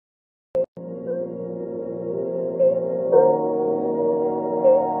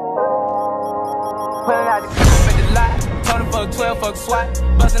fuck 12, fuck SWAT.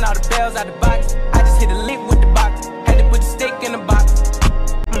 Busting all the bells out the box. I just hit a lick with the box. Had to put the stick in the box.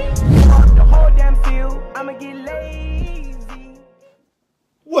 The whole damn field, I'ma get lazy.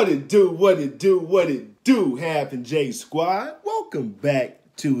 What it do, what it do, what it do, Half and J Squad. Welcome back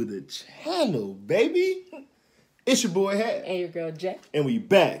to the channel, baby. It's your boy Half. And your girl J. And we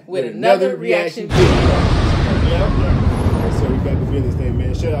back with another reaction video. Yeah. So we back to doing this thing,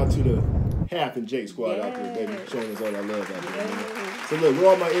 man. Shout out to the Half and J Squad out there, baby. Showing us all that love out there, man. So look, we're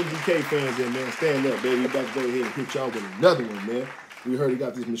all my MGK fans in, man. Stand up, baby. We about to go ahead and hit y'all with another one, man. We heard he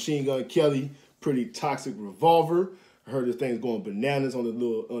got this Machine Gun Kelly, pretty toxic revolver. I heard this thing's going bananas on the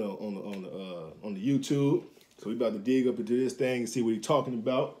little on the YouTube. So we about to dig up into this thing and see what he's talking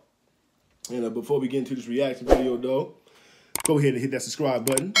about. And before we get into this reaction video, though, go ahead and hit that subscribe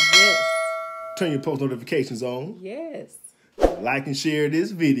button. Yes. Turn your post notifications on. Yes. Like and share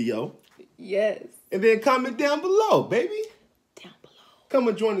this video. Yes. And then comment down below, baby. Down below. Come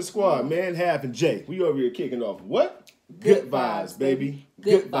and join the squad, man. Half and Jay. We over here kicking off what? Good vibes, baby.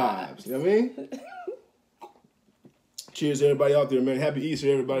 Good vibes. You know what I mean? Cheers to everybody out there, man. Happy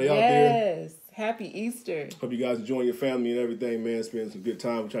Easter, everybody out there. Yes. Happy Easter. Hope you guys enjoying your family and everything, man. Spending some good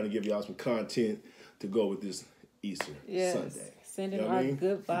time. We're trying to give y'all some content to go with this Easter Sunday. Sending you know our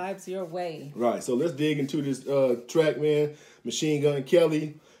good vibes your way. Right. So let's dig into this track, man. Machine Gun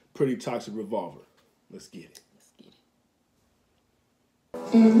Kelly, Pretty Toxic Revolver. Let's get it.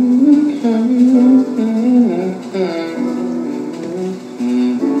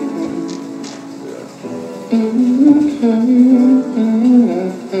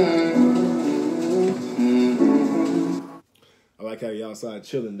 I like how you outside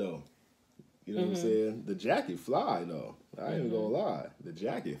chilling though. You know what I'm saying? The jacket fly though. I ain't even gonna lie. The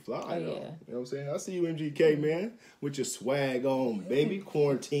jacket fly though. Yeah. You know what I'm saying? I see you MGK, man, with your swag on, baby,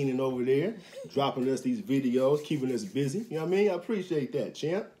 quarantining over there, dropping us these videos, keeping us busy. You know what I mean? I appreciate that,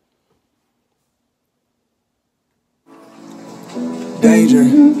 champ. Danger.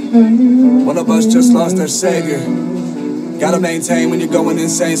 One of us just lost our savior. Gotta maintain when you're going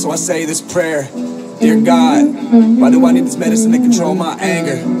insane, so I say this prayer. Dear God, why do I need this medicine to control my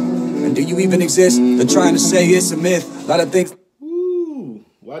anger? And do you even exist? They're trying to say it's a myth. A lot of things. Ooh,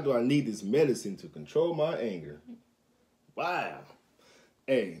 why do I need this medicine to control my anger? Wow.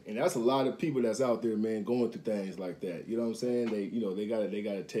 Hey, and that's a lot of people that's out there, man, going through things like that. You know what I'm saying? They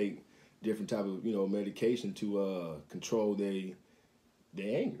gotta take different type of, medication to control their anger.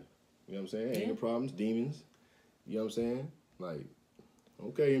 You know what I'm saying? Yeah. Anger problems, demons. You know what I'm saying? Like,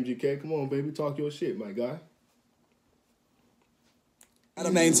 okay, MGK, come on, baby, talk your shit, my guy.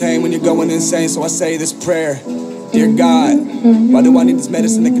 Gotta maintain when you're going insane, so I say this prayer. Dear God, why do I need this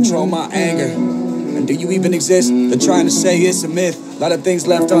medicine to control my anger? And do you even exist? They're trying to say it's a myth. A lot of things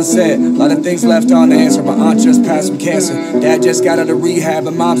left unsaid, a lot of things left unanswered. My aunt just passed from cancer. Dad just got out of rehab,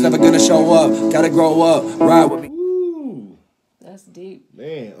 and mom's never gonna show up. Gotta grow up, ride with me. Ooh. That's deep.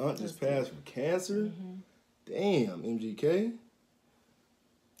 Man, aunt just passed from cancer. Damn, MGK.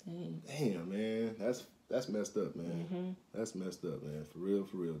 Damn, man. That's messed up, man. That's messed up, man. For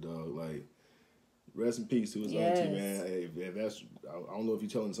real, dog. Like, rest in peace to his auntie, man. Hey, if that's, I don't know if you're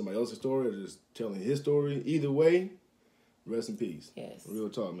telling somebody else's story or just telling his story. Either way, rest in peace. Yes. Real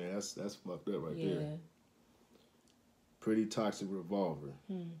talk, man. That's fucked up right there. Pretty toxic revolver.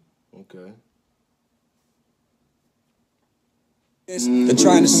 Okay. They're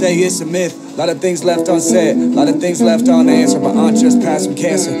trying to say it's a myth. A lot of things left unsaid, a lot of things left unanswered. My aunt just passed from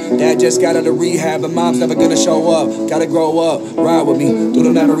cancer. Dad just got out of rehab, and mom's never gonna show up. Gotta grow up, ride with me through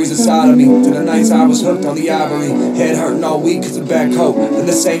the memories inside of me. Through the nights I was hooked on the ivory. Head hurting all week cause of bad coke. Then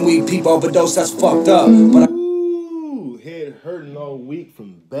the same week people overdose, that's fucked up. But Ooh, head hurting all week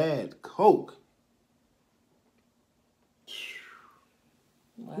from bad coke.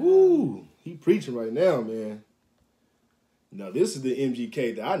 Wow. Ooh, he preaching right now, man. Now, this is the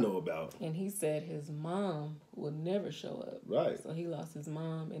MGK that I know about. And he said his mom would never show up. Right. So he lost his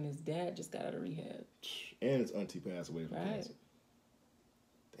mom, and his dad just got out of rehab. And his auntie passed away from cancer.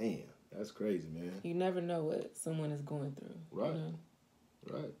 Damn, that's crazy, man. You never know what someone is going through. Right. You know?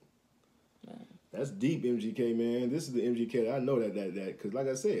 Right. That's deep, MGK, man. This is the MGK that I know that, because like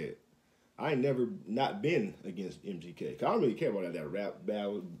I said, I ain't never not been against MGK. 'Cause I don't really care about that rap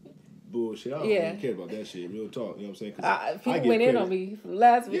battle bullshit. I don't really care about that shit. Real talk. You know what I'm saying? People went in on me from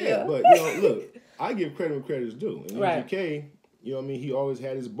last video. Yeah, but look, I give credit when credit is due. And MGK, you know what I mean? He always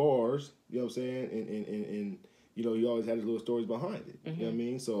had his bars. You know what I'm saying? And he always had his little stories behind it. You know what I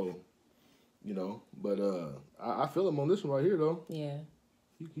mean? So, but I feel him on this one right here though. Yeah.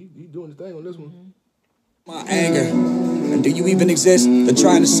 He doing his thing on this one. My anger. And do you even exist? They're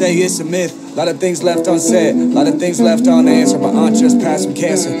trying to say it's a myth. A lot of things left unsaid, a lot of things left unanswered. My aunt just passed from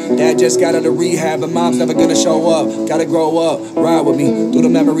cancer. Dad just got out of rehab, and mom's never gonna show up. Gotta grow up, ride with me through the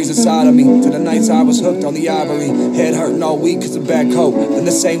memories inside of me. To the nights I was hooked on the ivory, head hurting all week cause of bad coke. Then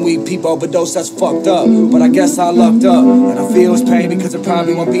the same week people overdose, that's fucked up. But I guess I lucked up, and I feel his pain because it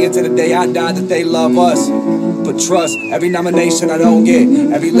probably won't be until the day I die that they love us. But trust, every nomination I don't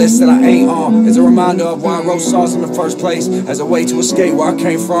get, every list that I ain't on, is a reminder of why I wrote songs in the first place, as a way to escape where I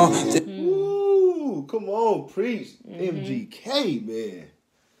came from. Ooh, come on, preach. MGK, man.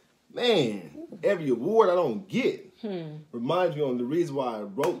 Man, every award I don't get reminds me on the reason why I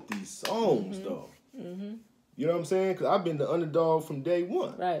wrote these songs, though. You know what I'm saying? Because I've been the underdog from day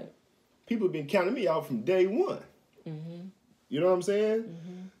one. Right. People have been counting me out from day one. You know what I'm saying?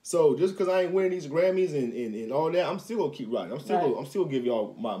 So just because I ain't winning these Grammys and all that, I'm still gonna keep writing. I'm still gonna give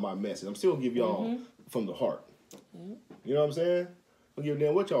y'all my message. I'm still gonna give y'all from the heart. You know what I'm saying? I'll give a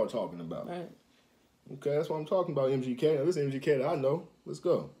damn what y'all talking about. Right. Okay, that's what I'm talking about, MGK. Now, this MGK that I know. Let's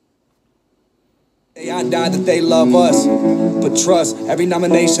go. I died that they love us, but trust, every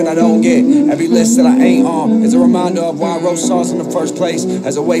nomination I don't get, every list that I ain't on, is a reminder of why I wrote songs in the first place,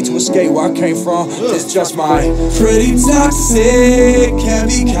 as a way to escape where I came from. It's just my pretty toxic,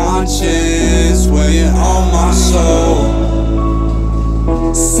 heavy conscience weighing on my soul.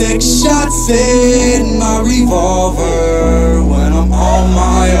 6 shots in my revolver when I'm on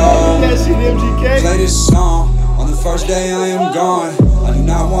my own. That shit, MGK. Play this song on the first day I am gone. I do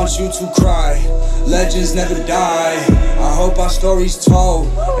not want you to cry. Legends never die. I hope our story's told,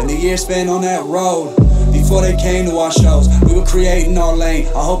 and the years spent on that road. Before they came to our shows, we were creating our lane.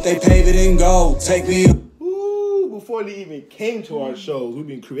 I hope they pave it in gold. Take me. Ooh, before they even came to our shows, we've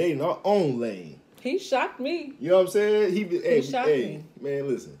been creating our own lane. He shocked me. You know what I'm saying? He shocked me. Man,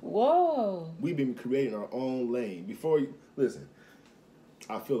 listen. Whoa. We've been creating our own lane. Before you listen,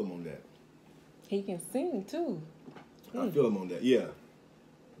 I feel him on that. He can sing too. I feel him on that. Yeah.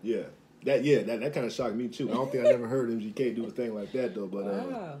 That kind of shocked me too. I don't think I never heard MGK do a thing like that though, but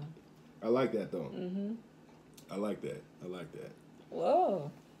Wow. I like that though. I like that. Whoa.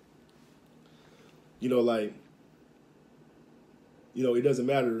 You know, like, you know, it doesn't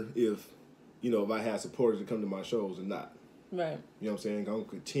matter if, you know, if I have supporters to come to my shows or not. Right. You know what I'm saying? I'm gonna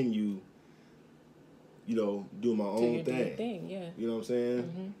continue, you know, doing my own thing. Yeah. You know what I'm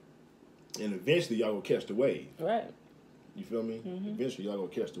saying? And eventually y'all gonna catch the wave. Right. You feel me? Eventually y'all gonna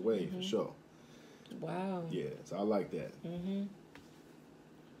catch the wave for sure. Wow. Yeah, so I like that.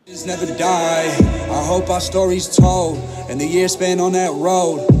 Legends never die. I hope our story's told, and the years spent on that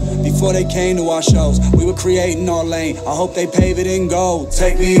road. Before they came to our shows, we were creating our lane. I hope they pave it in gold.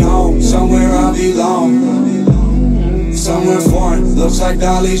 Take me home, somewhere I belong. Somewhere foreign, looks like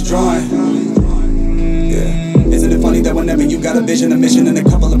Dali's drawing. Yeah. Isn't it funny that whenever you got a vision, a mission, and a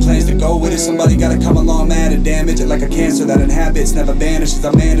couple of plans to go with it, somebody gotta come along mad and damage it like a cancer that inhabits, never vanishes.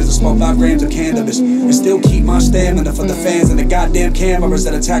 I manage to smoke 5 grams of cannabis and still keep my stamina for the fans and the goddamn cameras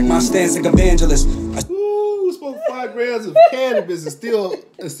that attack my stance like evangelists. Ooh, smoke 5 grams of cannabis and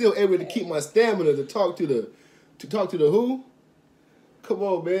still able to keep my stamina to talk to the who? Come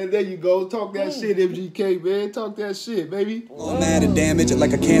on, man. There you go. Talk that shit, MGK, man. Talk that shit, baby. I'm mad and damage it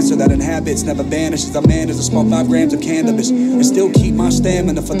like a cancer that inhabits, never vanishes. I manage to smoke 5 grams of cannabis and still keep my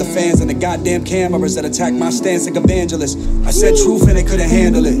stamina for the fans and the goddamn cameras that attack my stance like evangelists. I said truth and they couldn't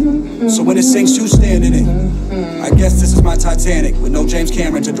handle it, so when it sinks, you stand in it. I guess this is my Titanic with no James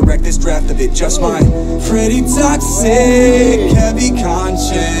Cameron to direct this draft of it. Just my pretty toxic, heavy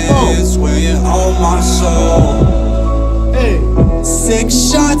conscience weighing on my soul. 6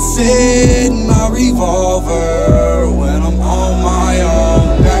 shots in my revolver when I'm on my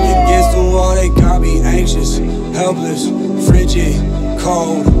own. Back against the wall, they got me anxious, helpless, frigid,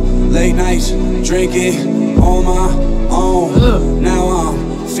 cold. Late nights, drinking on my own. Now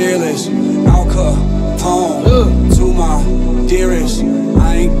I'm fearless, Al Capone. To my dearest,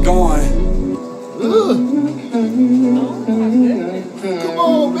 I ain't going. Come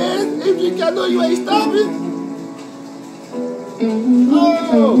on, man. MGK, I know you ain't stopping.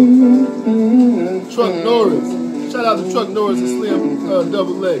 Oh! Truck Norris. Shout out to Truck Norris and Slim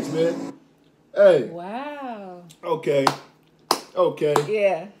Double Legs, man. Hey. Wow. Okay.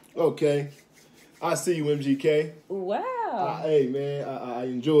 Yeah. Okay. I see you, MGK. Wow. Hey, man, I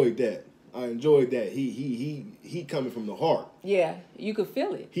enjoyed that. He coming from the heart. Yeah, you could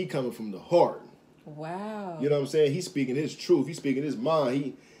feel it. He coming from the heart. Wow. You know what I'm saying? He's speaking his truth. He's speaking his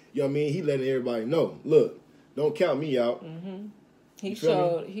mind. You know what I mean? He letting everybody know. Look. Don't count me out. He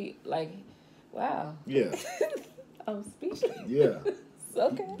showed, wow. Yeah. I'm speechless. Yeah.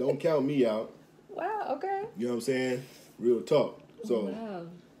 Okay. Don't count me out. Wow. Wow, okay. You know what I'm saying? Real talk. So, Wow.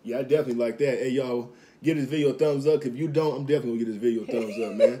 yeah, I definitely like that. Hey, y'all, give this video a thumbs up. If you don't, I'm definitely going to give this video a thumbs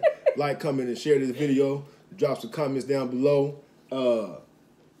up, man. Like, comment, and share this video. Drop some comments down below.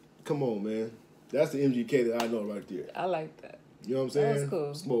 Come on, man. That's the MGK that I know right there. I like that. You know what I'm saying? That's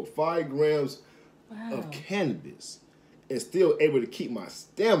cool. Smoke 5 grams of cannabis and still able to keep my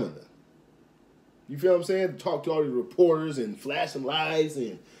stamina. You feel what I'm saying? Talk to all the reporters and flashing lights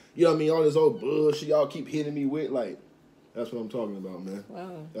and, you know what I mean, all this old bullshit y'all keep hitting me with. Like, that's what I'm talking about, man.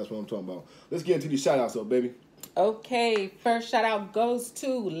 Wow. That's what I'm talking about. Let's get into these shout-outs, though, baby. Okay, first shout out goes to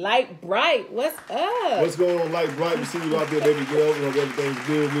Light Bright. What's up? What's going on, Light Bright? We see you out there, baby girl. We hope everything's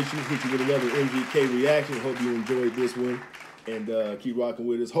good with you. Hit you with another MGK reaction. Hope you enjoyed this one. And keep rocking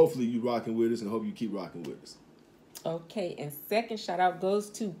with us. Hopefully you rocking with us, and hope you keep rocking with us. Okay, and second shout out goes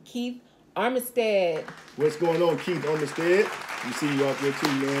to Keith Armistead. What's going on, Keith Armistead? We see you out there too,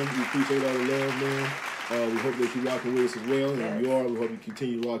 man. We appreciate all the love, man. We hope that you rocking with us as well. Yes. And you are. We hope you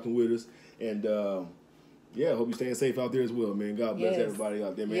continue rocking with us. And yeah, hope you're staying safe out there as well, man. God bless everybody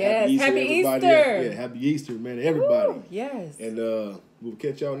out there, man. Yes. Happy everybody. Easter. Yeah, happy Easter, man, everybody. Woo. Yes. And we'll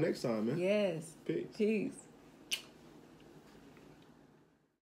catch y'all next time, man. Yes. Peace. Peace.